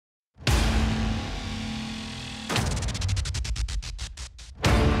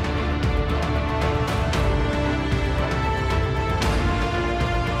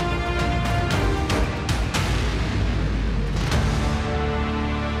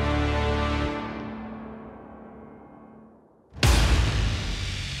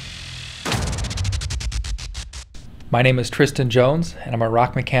My name is Tristan Jones, and I'm a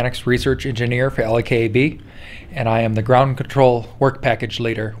rock mechanics research engineer for LKAB, and I am the ground control work package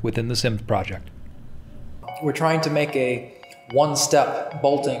leader within the SIMS project. We're trying to make a one-step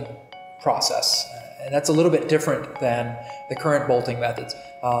bolting process, and that's a little bit different than the current bolting methods.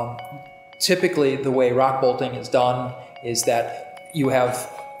 Typically, the way rock bolting is done is that you have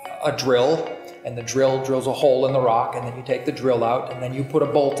a drill, and the drill drills a hole in the rock, and then you take the drill out, and then you put a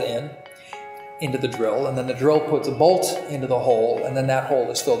bolt into the drill, and then the drill puts a bolt into the hole, and then that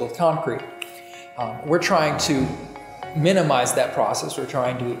hole is filled with concrete. We're trying to minimize that process. We're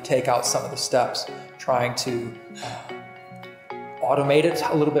trying to take out some of the steps, trying to automate it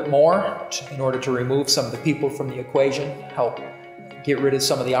a little bit more in order to remove some of the people from the equation, help get rid of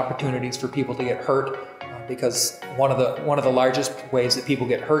some of the opportunities for people to get hurt, because one of the largest ways that people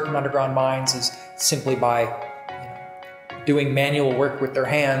get hurt in underground mines is simply by doing manual work with their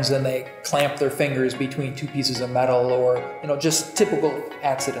hands, and they clamp their fingers between two pieces of metal, or just typical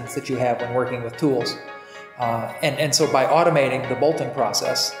accidents that you have when working with tools. And so by automating the bolting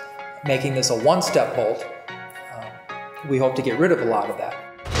process, making this a one-step bolt, we hope to get rid of a lot of that.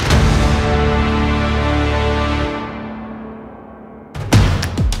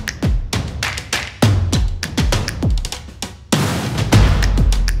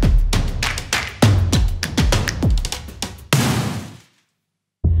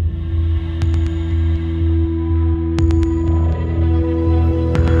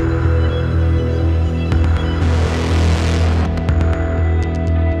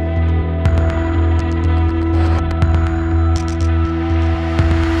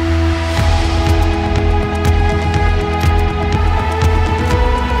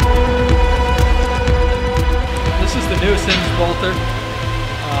 New SIMS bolter,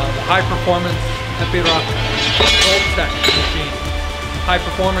 the high performance Epiroc WOLFIT machine. High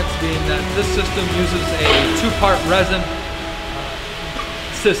performance being that this system uses a two-part resin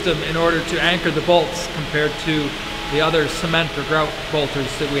system in order to anchor the bolts compared to the other cement or grout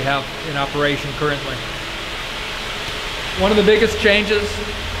bolters that we have in operation currently. One of the biggest changes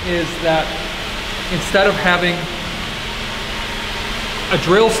is that instead of having a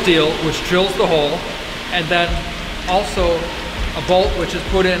drill steel which drills the hole, and then also a bolt which is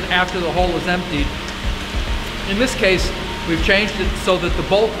put in after the hole is emptied. In this case, we've changed it so that the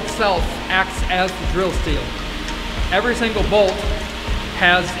bolt itself acts as the drill steel. Every single bolt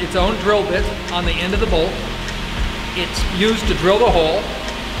has its own drill bit on the end of the bolt. It's used to drill the hole,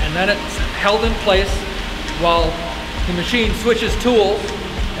 and then it's held in place while the machine switches tools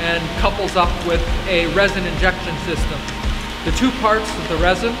and couples up with a resin injection system. The two parts of the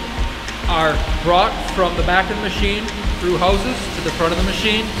resin are brought from the back of the machine through hoses to the front of the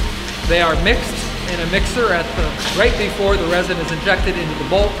machine. They are mixed in a mixer right before the resin is injected into the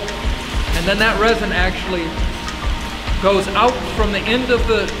bolt, and then that resin actually goes out from the end of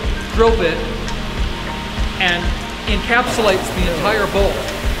the drill bit and encapsulates the entire bolt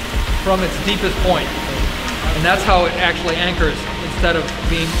from its deepest point, and that's how it actually anchors instead of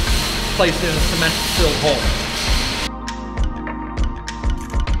being placed in a cement-filled hole.